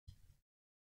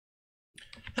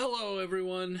Hello,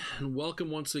 everyone, and welcome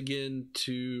once again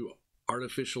to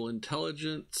Artificial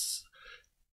Intelligence.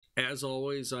 As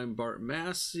always, I'm Bart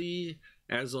Massey.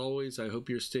 As always, I hope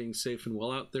you're staying safe and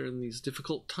well out there in these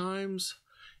difficult times.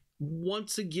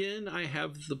 Once again, I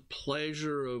have the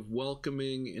pleasure of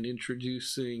welcoming and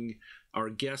introducing our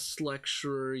guest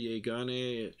lecturer,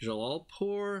 Yeganeh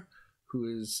Jalalpour,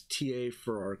 who is TA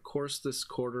for our course this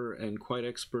quarter and quite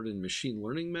expert in machine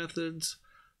learning methods,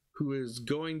 who is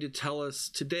going to tell us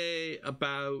today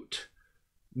about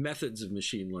methods of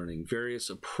machine learning, various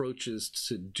approaches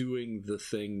to doing the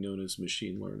thing known as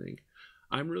machine learning.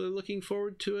 I'm really looking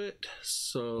forward to it,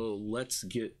 so let's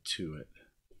get to it.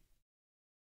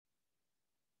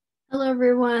 Hello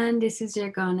everyone, this is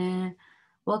Yeganeh.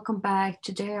 Welcome back.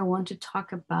 Today I want to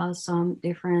talk about some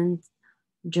different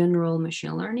general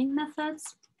machine learning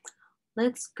methods.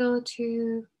 Let's go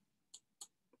to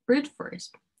brute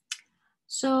force.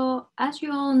 So as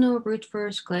you all know, brute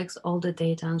force collects all the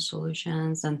data and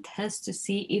solutions and tests to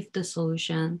see if the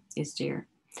solution is there.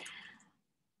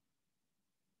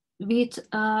 With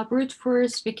brute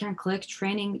force, we can collect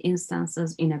training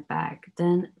instances in a bag.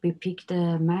 Then we pick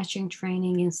the matching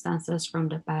training instances from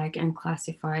the bag and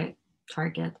classify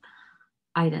target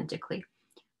identically.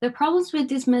 The problems with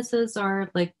these methods are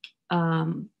like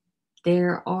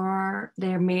there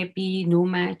may be no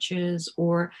matches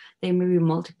or there may be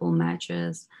multiple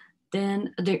matches.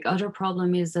 Then the other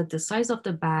problem is that the size of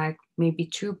the bag may be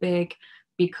too big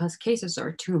because cases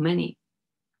are too many.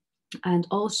 And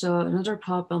also another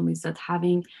problem is that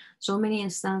having so many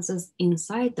instances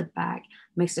inside the bag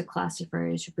makes the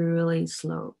classifier to be really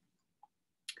slow.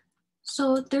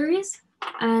 So there is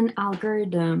an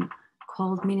algorithm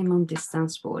called minimum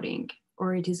distance voting,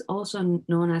 or it is also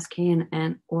known as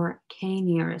KNN or K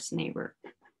nearest neighbor.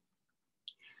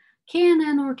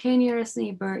 KNN or K nearest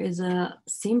neighbor is a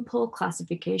simple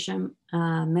classification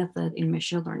method in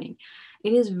machine learning.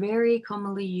 It is very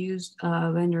commonly used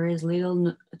when there is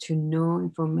little to no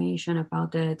information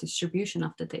about the distribution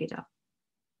of the data.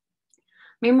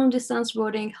 Minimum distance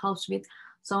voting helps with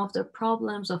some of the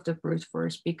problems of the brute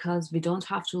force because we don't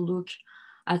have to look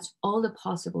at all the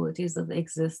possibilities that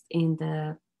exist in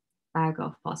the bag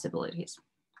of possibilities.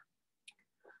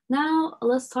 Now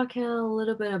let's talk a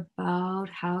little bit about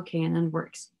how KNN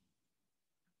works.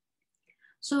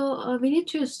 So we need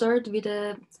to start with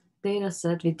a data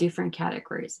set with different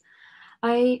categories.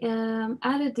 I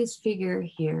added this figure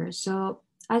here. So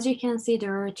as you can see,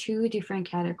 there are two different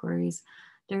categories.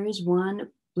 There is one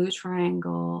blue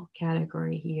triangle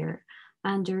category here,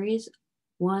 and there is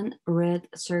one red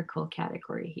circle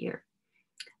category here.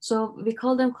 So we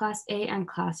call them class A and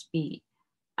class B.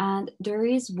 And there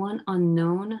is one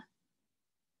unknown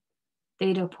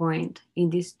data point in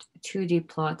this 2D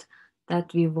plot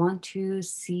that we want to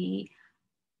see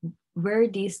where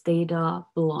this data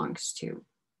belongs to.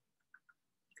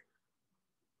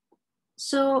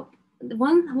 So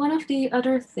one of the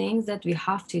other things that we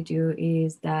have to do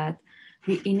is that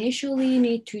we initially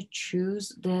need to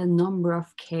choose the number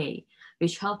of K,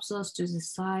 which helps us to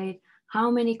decide how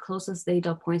many closest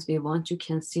data points we want to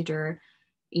consider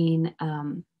in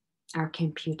our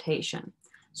computation.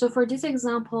 So for this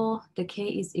example, the K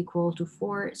is equal to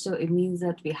 4. So it means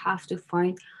that we have to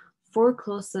find 4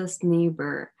 closest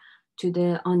neighbor to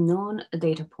the unknown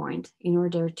data point in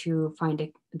order to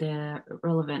find the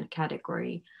relevant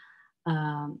category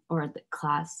or the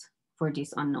class for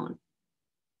this unknown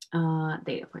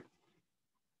data point.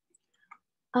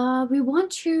 We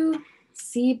want to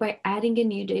see by adding a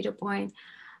new data point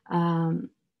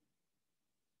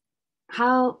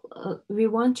how we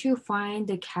want to find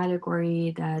the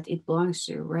category that it belongs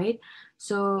to, right?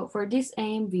 So for this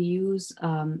aim, we use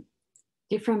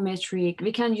different metric.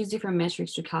 We can use different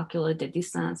metrics to calculate the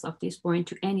distance of this point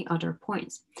to any other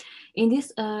points. In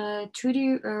this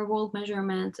 2D world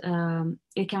measurement,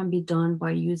 it can be done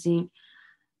by using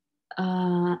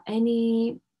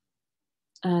any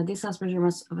distance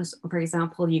measurements, for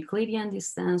example, Euclidean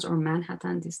distance or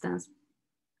Manhattan distance.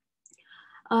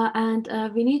 And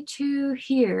we need to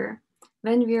here,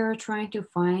 when we are trying to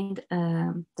find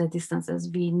the distances,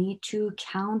 we need to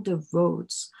count the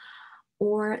votes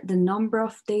or the number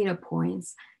of data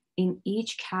points in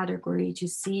each category to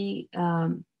see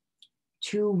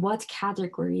to what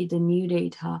category the new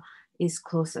data is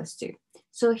closest to.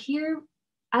 So here,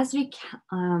 as we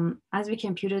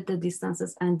computed the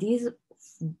distances, and these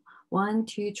 1,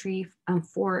 2, 3, and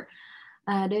 4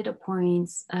 data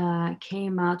points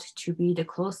came out to be the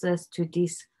closest to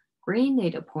this green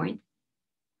data point,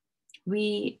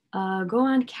 we go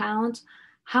and count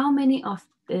how many of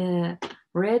the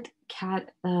red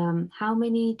how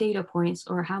many data points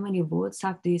or how many votes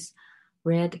have this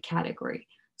red category.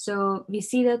 So we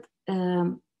see that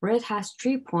red has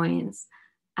 3 points.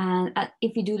 And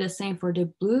if we do the same for the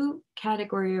blue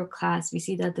category or class, we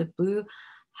see that the blue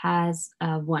has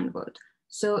 1 vote.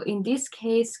 So in this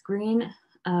case, green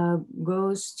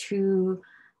goes to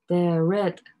the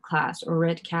red class or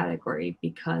red category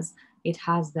because it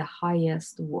has the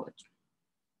highest vote.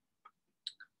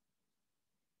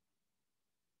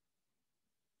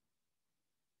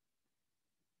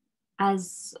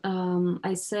 As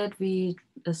I said, we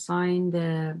assign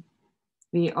the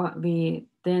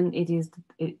then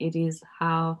it is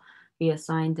how we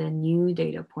assign the new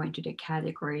data point to the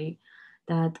category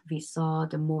that we saw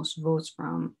the most votes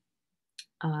from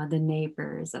the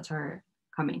neighbors that are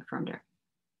coming from there.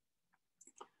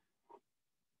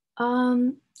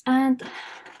 And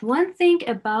one thing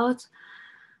about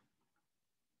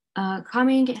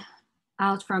coming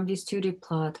out from this 2D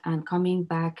plot and coming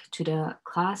back to the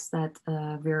class that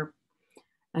we're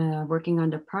working on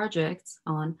the projects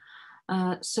on.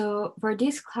 So for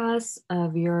this class,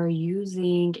 we are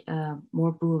using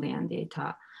more Boolean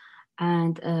data,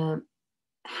 and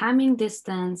Hamming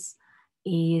distance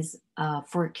is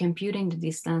for computing the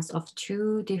distance of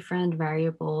 2 different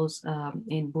variables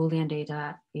in Boolean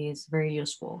data is very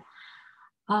useful.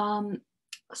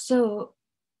 So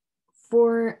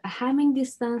for a Hamming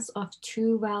distance of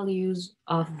 2 values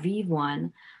of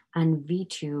V1 and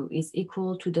V2 is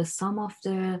equal to the sum of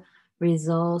the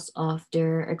results of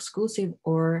their exclusive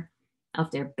OR of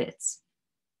their bits.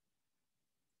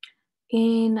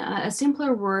 In a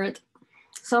simpler word,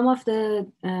 some of the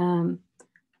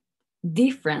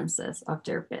differences of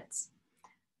their bits.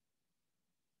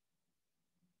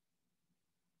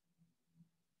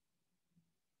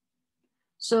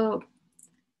 So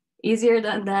easier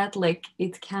than that, like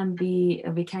it can be,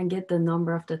 we can get the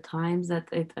number of the times that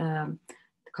it the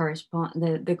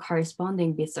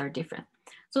corresponding bits are different.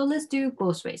 So let's do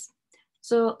both ways.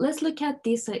 So let's look at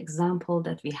this example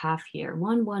that we have here,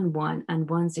 111 and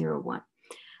 101.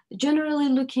 Generally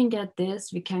looking at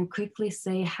this, we can quickly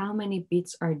say how many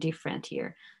bits are different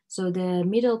here. So the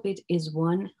middle bit is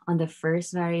 1 on the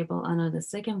first variable and on the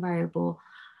second variable.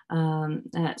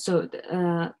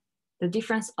 The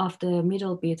difference of the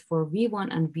middle bit for V1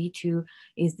 and V2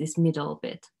 is this middle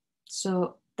bit.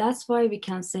 So that's why we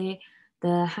can say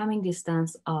the Hamming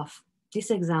distance of this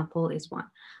example is 1.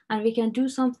 And we can do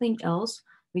something else.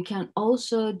 We can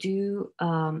also do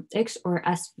X, or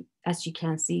as you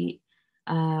can see,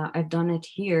 I've done it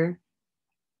here.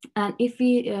 And if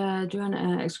we do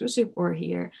an exclusive OR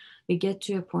here, we get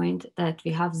to a point that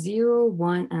we have 0,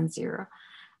 1, and 0.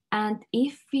 And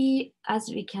if we, as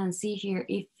we can see here,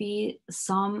 if we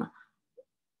sum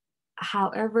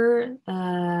however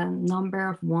number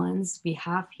of ones we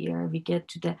have here, we get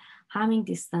to the Hamming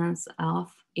distance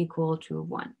of equal to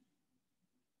 1.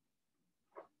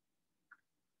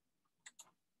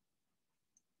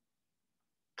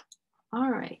 All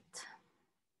right.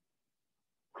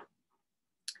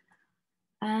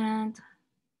 And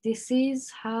this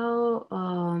is how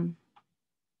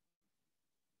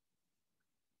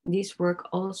this work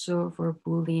also for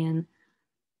Boolean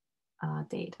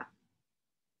data.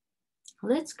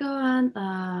 Let's go and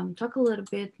talk a little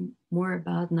bit more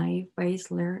about naive Bayes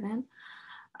learning.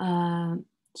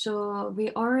 So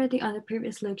we already, on the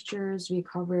previous lectures, we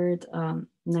covered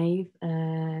naive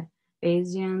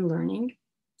Bayesian learning,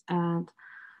 and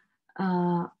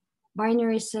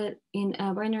binary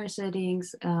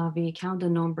settings, we count the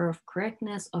number of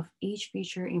correctness of each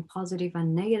feature in positive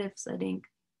and negative setting.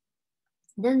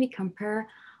 Then we compare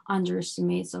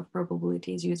underestimates of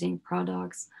probabilities using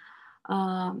products.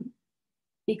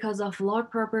 Because of log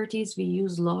properties, we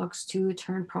use logs to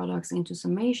turn products into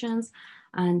summations,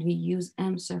 and we use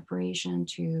M separation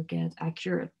to get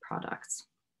accurate products.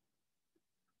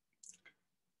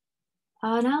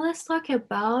 Now let's talk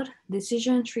about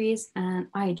decision trees and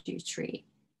ID tree.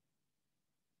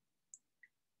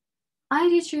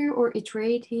 ID tree, or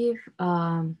iterative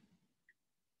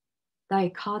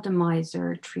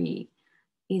dichotomizer tree,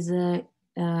 is a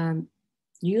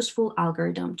useful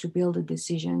algorithm to build a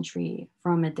decision tree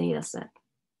from a data set.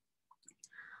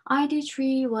 ID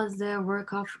tree was the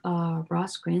work of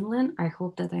Ross Greenland. I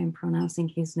hope that I'm pronouncing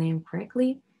his name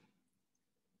correctly.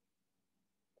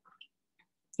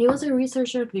 He was a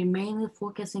researcher mainly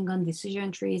focusing on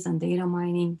decision trees and data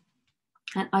mining,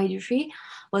 and ID tree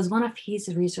was one of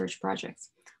his research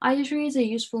projects. ID tree is a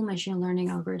useful machine learning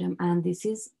algorithm, and this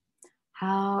is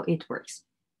how it works.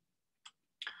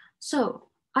 So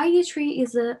ID tree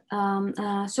is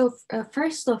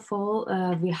first of all,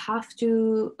 we have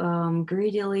to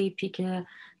greedily pick a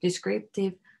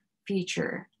descriptive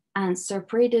feature and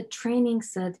separated training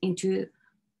set into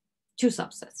two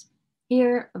subsets.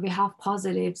 Here we have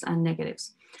positives and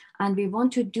negatives, and we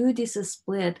want to do this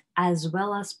split as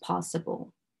well as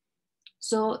possible.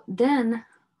 So then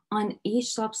on each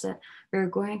subset, we're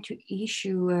going to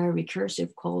issue a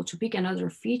recursive call to pick another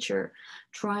feature,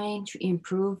 trying to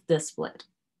improve the split.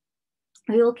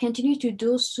 We will continue to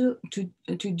do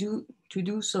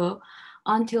so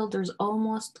until there's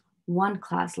almost one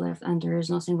class left and there is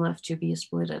nothing left to be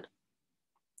splitted.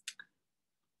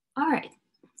 All right,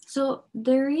 so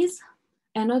there is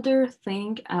another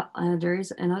thing, there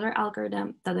is another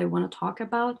algorithm that I want to talk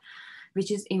about, which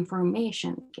is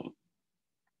information gain.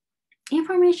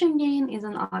 Information gain is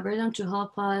an algorithm to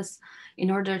help us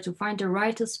in order to find the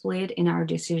right split in our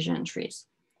decision trees.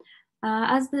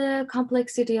 As the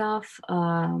complexity of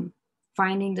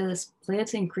finding the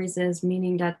split increases,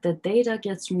 meaning that the data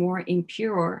gets more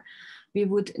impure, we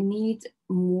would need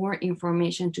more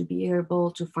information to be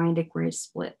able to find a great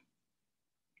split.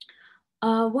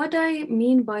 What I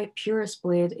mean by pure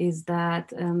split is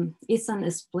that it's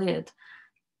a split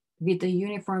with the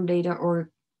uniform data or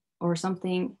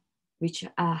something which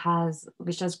has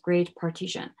great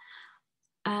partition.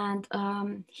 And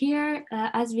here,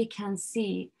 as we can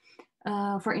see,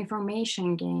 for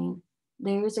information gain,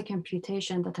 there is a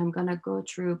computation that I'm gonna go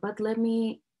through, but let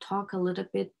me talk a little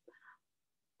bit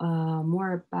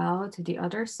more about the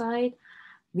other side,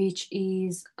 which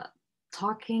is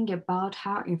talking about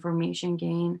how information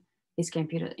gain is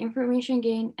computed. Information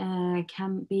gain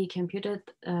can be computed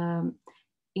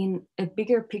in a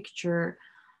bigger picture,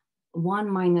 1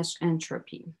 minus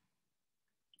entropy.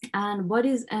 And what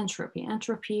is entropy?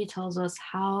 Entropy tells us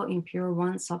how impure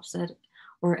one subset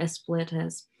or a split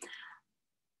is.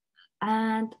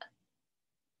 And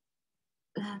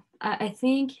I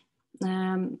think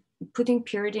putting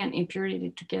purity and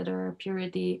impurity together,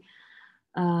 purity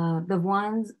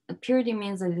means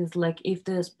that it's like if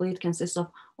the split consists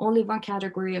of only one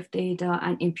category of data,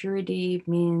 and impurity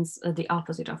means the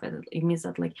opposite of it. It means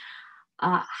that like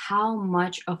how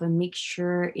much of a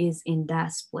mixture is in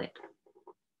that split.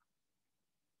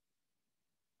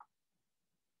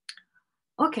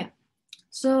 Okay,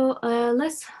 so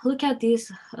let's look at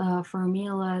these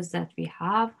formulas that we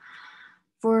have.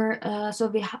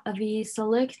 So we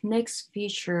select next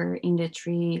feature in the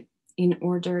tree in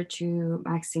order to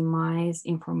maximize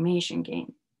information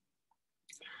gain.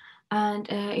 And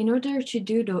in order to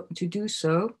do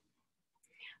so,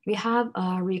 we have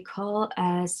recall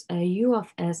as u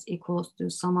of s equals to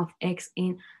sum of x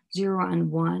in 0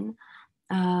 and 1,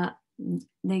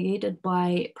 negated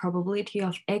by probability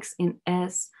of x in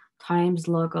s times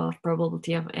log of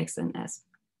probability of x in s.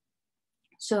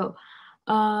 So,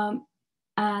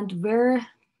 and where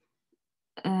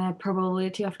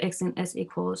probability of x in s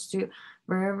equals to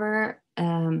wherever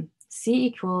c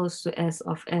equals to s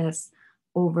of s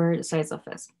over the size of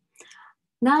s.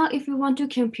 Now, if we want to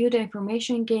compute the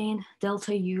information gain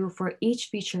delta u for each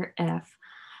feature f,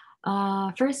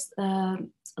 first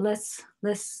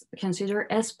let's consider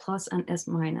s plus and s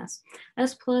minus.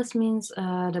 S plus means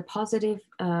the positive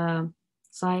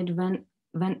side when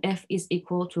f is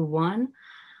equal to 1,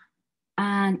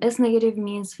 and S negative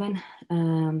means when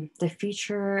the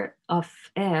feature of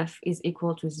f is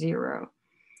equal to 0.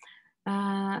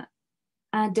 And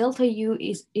delta u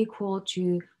is equal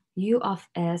to u of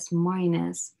s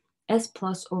minus s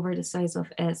plus over the size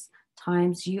of s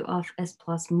times u of s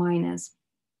plus minus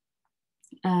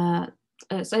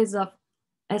size of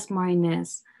s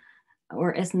minus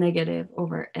or s negative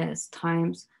over s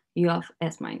times u of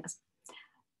s minus.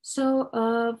 So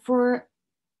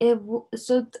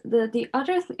the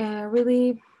other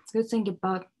really good thing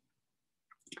about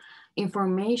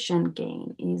information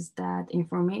gain is that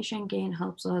information gain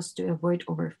helps us to avoid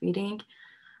overfitting.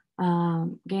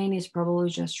 Gain is probably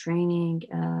just training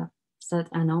set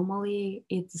anomaly.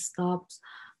 It stops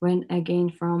when a gain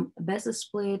from best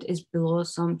split is below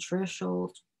some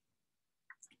threshold.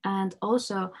 And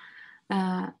also,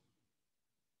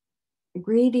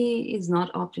 greedy is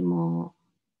not optimal.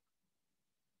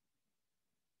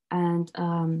 And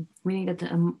we needed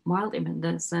a mild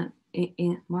independence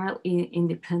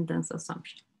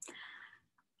assumption.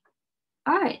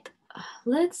 All right,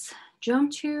 let's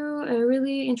jump to a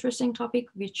really interesting topic,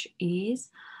 which is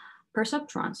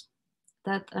perceptrons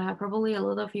that probably a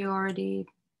lot of you already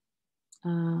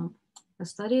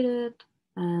studied it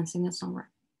and seen it somewhere.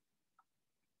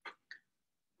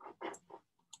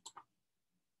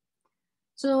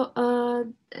 So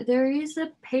there is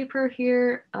a paper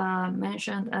here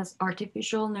mentioned as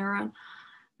artificial neuron,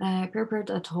 Purport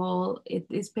et al.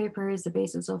 This paper is the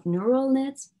basis of neural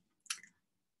nets.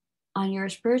 On your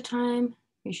spare time,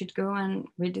 You should go and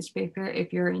read this paper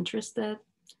if you're interested.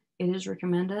 It is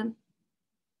recommended.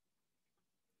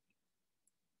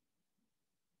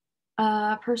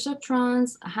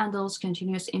 Perceptrons handles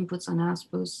continuous inputs and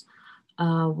outputs.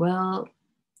 Well,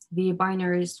 the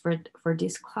binaries for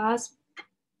this class,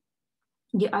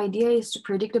 the idea is to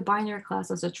predict the binary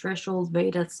class as a threshold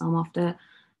weighted sum of the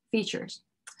features.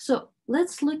 So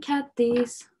let's look at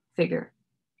this figure.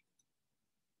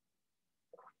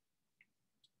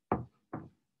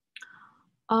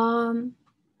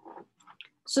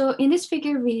 So in this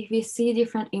figure, we see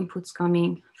different inputs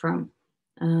coming from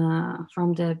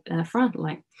the front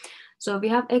line. So we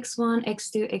have x1,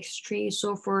 x2, x3,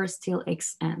 so forth till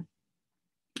xn.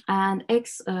 And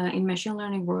x in machine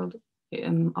learning world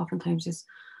oftentimes is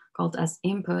called as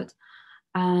input,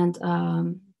 and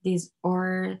these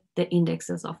are the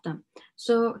indexes of them.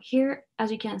 So here, as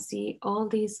you can see, all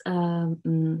these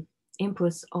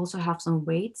inputs also have some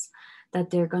weights that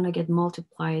they're gonna get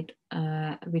multiplied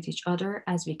with each other,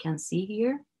 as we can see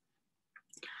here.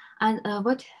 And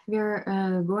what we're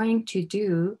going to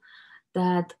do,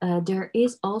 that there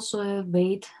is also a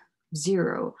weight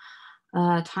 0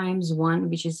 times 1,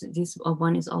 which is this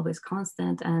 1 is always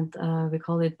constant, and we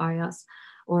call it bias,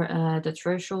 or the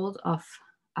threshold of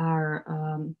our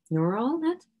neural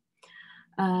net.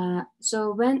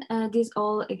 So when these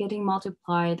all are getting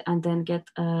multiplied and then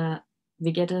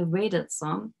we get a weighted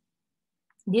sum,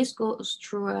 this goes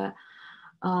through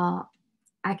a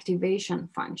activation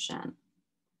function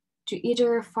to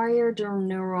either fire the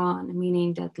neuron,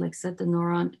 meaning that like set the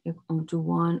neuron onto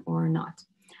 1 or not.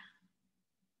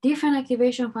 Different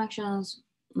activation functions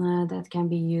that can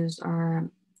be used are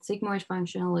sigmoid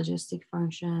function, logistic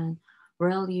function,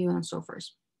 ReLU, and so forth.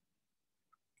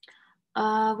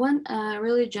 One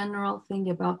really general thing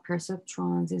about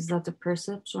perceptrons is that the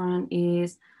perceptron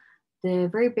is the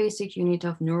very basic unit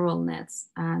of neural nets,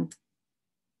 and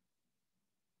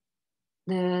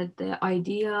the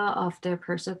idea of the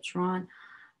perceptron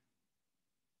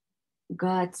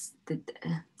got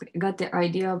the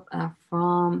idea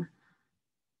from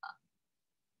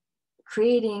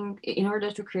creating, in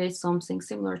order to create something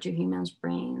similar to humans'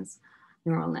 brains,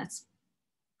 neural nets.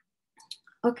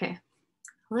 Okay,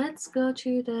 let's go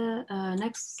to the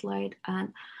next slide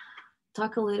and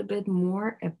talk a little bit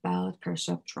more about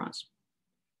perceptrons.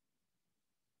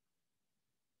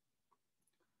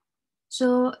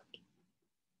 So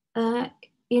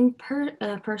in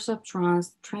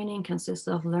perceptrons, training consists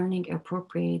of learning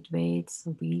appropriate weights,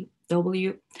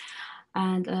 W,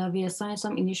 and we assign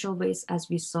some initial weights as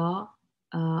we saw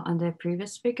on the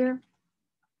previous figure.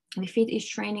 We feed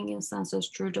each training instances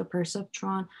through the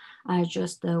perceptron and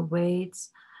adjust the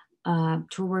weights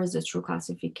towards the true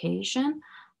classification.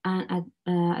 And at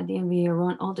the end, we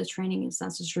run all the training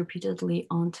instances repeatedly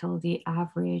until the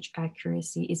average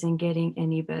accuracy isn't getting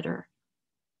any better.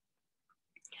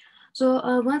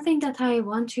 So one thing that I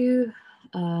want to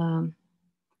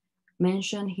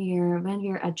mention here when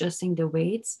we're adjusting the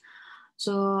weights,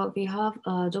 so we have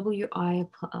WI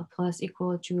plus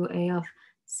equal to A of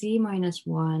C minus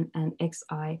 1 and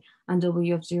XI, and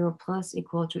W of 0 plus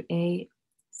equal to A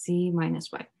C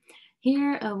minus Y.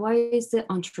 Here, Y is the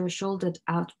unthresholded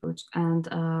output, and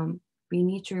we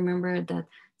need to remember that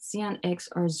C and X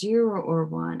are 0 or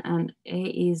 1, and A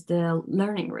is the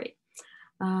learning rate.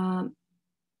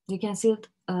 You can see it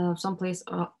someplace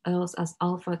else as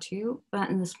alpha 2, but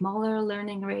in the smaller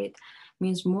learning rate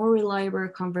means more reliable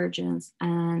convergence,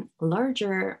 and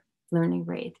larger learning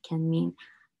rate can mean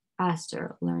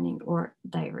faster learning or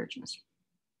divergence.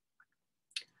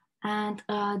 And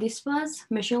this was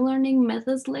Machine Learning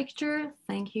Methods lecture.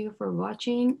 Thank you for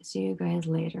watching. See you guys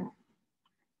later.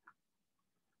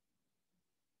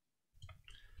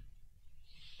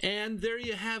 And there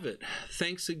you have it.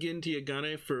 Thanks again to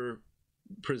Yeganeh for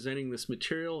presenting this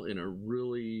material in a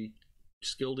really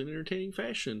skilled and entertaining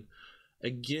fashion.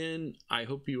 Again, I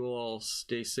hope you all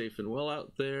stay safe and well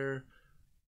out there.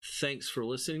 Thanks for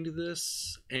listening to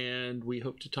this, and we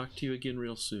hope to talk to you again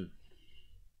real soon.